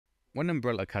When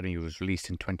Umbrella Academy was released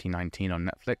in 2019 on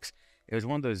Netflix, it was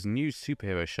one of those new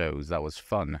superhero shows that was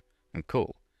fun and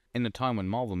cool, in a time when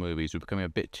Marvel movies were becoming a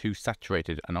bit too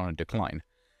saturated and on a decline.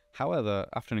 However,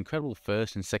 after an incredible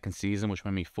first and second season which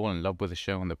made me fall in love with the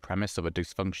show on the premise of a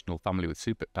dysfunctional family with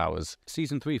superpowers,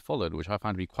 Season 3 followed, which I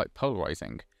found to be quite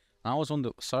polarising. I was on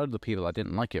the side of the people that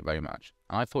didn't like it very much,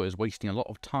 and I thought it was wasting a lot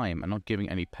of time and not giving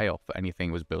any payoff for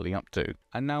anything it was building up to.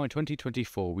 And now in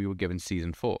 2024 we were given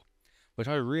Season 4, which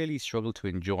I really struggled to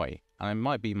enjoy, and it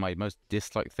might be my most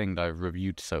disliked thing that I've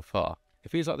reviewed so far.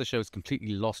 It feels like the show is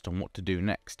completely lost on what to do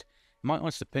next. In my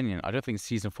honest opinion, I don't think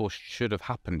Season 4 should have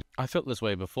happened. I felt this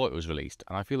way before it was released,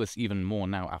 and I feel this even more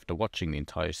now after watching the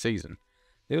entire season.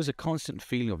 There was a constant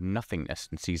feeling of nothingness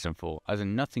in Season 4, as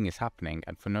in nothing is happening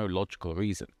and for no logical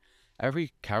reason.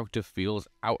 Every character feels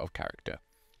out of character.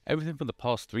 Everything from the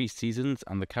past 3 seasons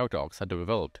and the character arcs that are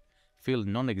developed feel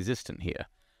non-existent here.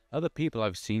 Other people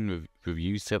I've seen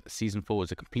reviews say that Season 4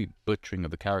 is a complete butchering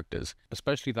of the characters,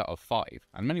 especially that of 5,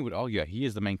 and many would argue that he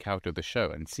is the main character of the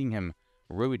show, and seeing him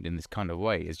ruined in this kind of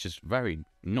way is just very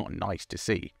not nice to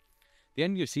see. The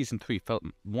ending of Season 3 felt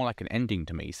more like an ending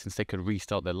to me, since they could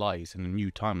restart their lives in a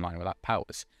new timeline without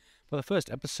powers. For the first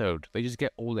episode, they just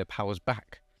get all their powers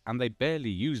back, and they barely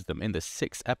use them in the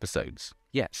 6 episodes.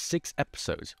 Yeah, 6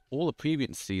 episodes. All the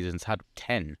previous seasons had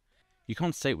 10. You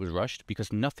can't say it was rushed,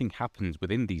 because nothing happens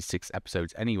within these 6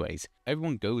 episodes anyways.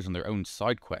 Everyone goes on their own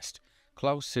side quest.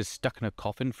 Klaus is stuck in a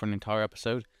coffin for an entire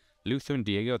episode, Luther and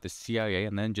Diego at the CIA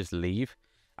and then just leave.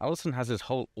 Allison has this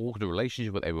whole awkward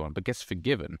relationship with everyone but gets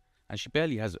forgiven, and she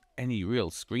barely has any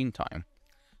real screen time.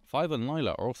 Five and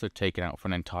Lila are also taken out for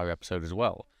an entire episode as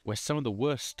well, where some of the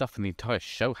worst stuff in the entire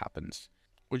show happens,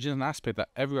 which is an aspect that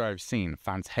everywhere I've seen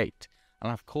fans hate,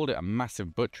 and I've called it a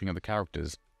massive butchering of the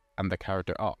characters and the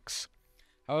character arcs.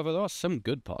 However, there are some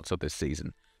good parts of this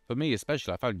season. For me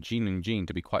especially, I found Jean and Jean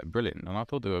to be quite brilliant, and I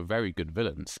thought they were very good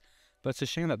villains. But it's a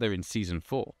shame that they're in Season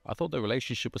 4. I thought their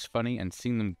relationship was funny, and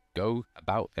seeing them go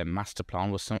about their master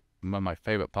plan was some of my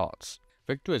favourite parts.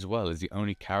 Victor as well is the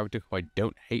only character who I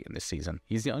don't hate in this season.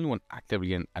 He's the only one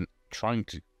actively and trying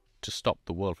to stop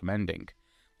the world from ending,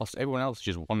 whilst everyone else is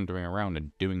just wandering around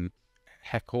and doing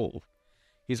heck all.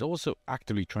 He's also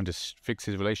actively trying to fix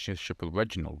his relationship with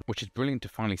Reginald, which is brilliant to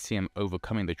finally see him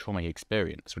overcoming the trauma he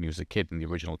experienced when he was a kid in the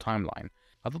original timeline.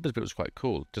 I thought this bit was quite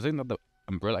cool. To think that the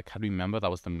Umbrella Academy member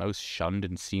that was the most shunned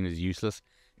and seen as useless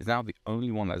is now the only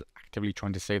one that's actively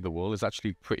trying to save the world is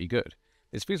actually pretty good.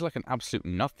 This feels like an absolute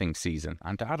nothing season,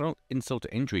 and to add insult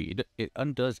to injury, it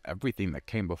undoes everything that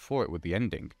came before it with the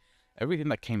ending. Everything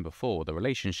that came before, the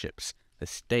relationships, the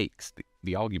stakes,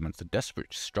 the arguments, the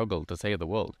desperate struggle to save the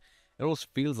world, it all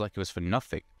feels like it was for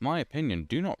nothing. In my opinion,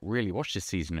 do not really watch this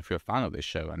season if you're a fan of this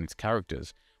show and its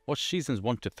characters. Watch seasons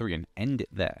 1 to 3 and end it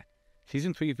there.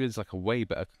 Season 3 feels like a way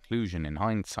better conclusion in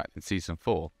hindsight than Season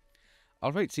 4.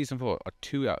 I'll rate Season 4 a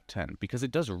 2 out of 10 because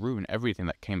it does ruin everything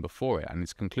that came before it, and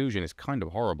its conclusion is kind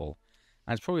of horrible.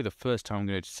 And it's probably the first time I'm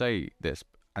going to say this,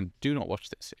 and do not watch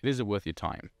this. It isn't worth your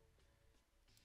time.